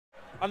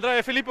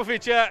Andrija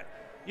Filipovic,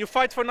 you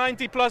fight for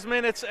 90 plus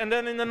minutes, and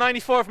then in the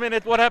 94th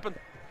minute, what happened?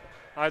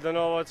 I don't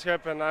know what's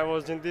happened. I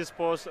was in this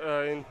post,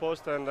 and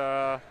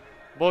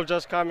ball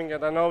just coming,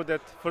 and I know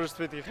that first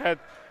with the head,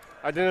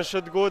 I didn't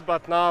shoot good,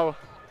 but now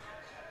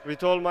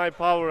with all my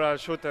power I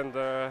shoot, and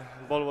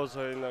ball was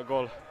in a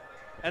goal.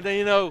 And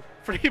then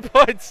 3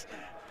 points.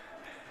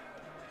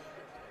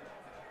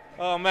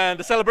 Oh man,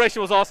 the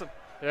celebration was awesome.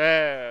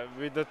 Yeah,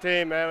 with the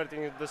team,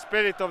 everything, the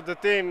spirit of the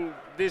team.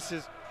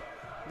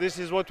 This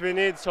is what we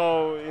need.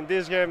 So in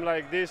this game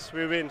like this,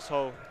 we win.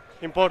 So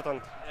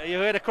important. You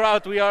hear the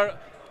crowd. We are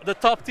the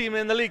top team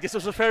in the league. This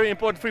was a very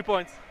important 3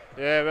 points.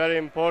 Yeah, very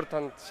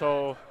important.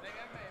 So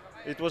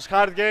it was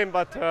hard game,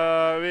 but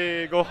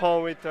we go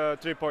home with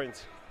 3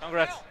 points.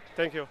 Congrats.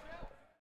 Thank you.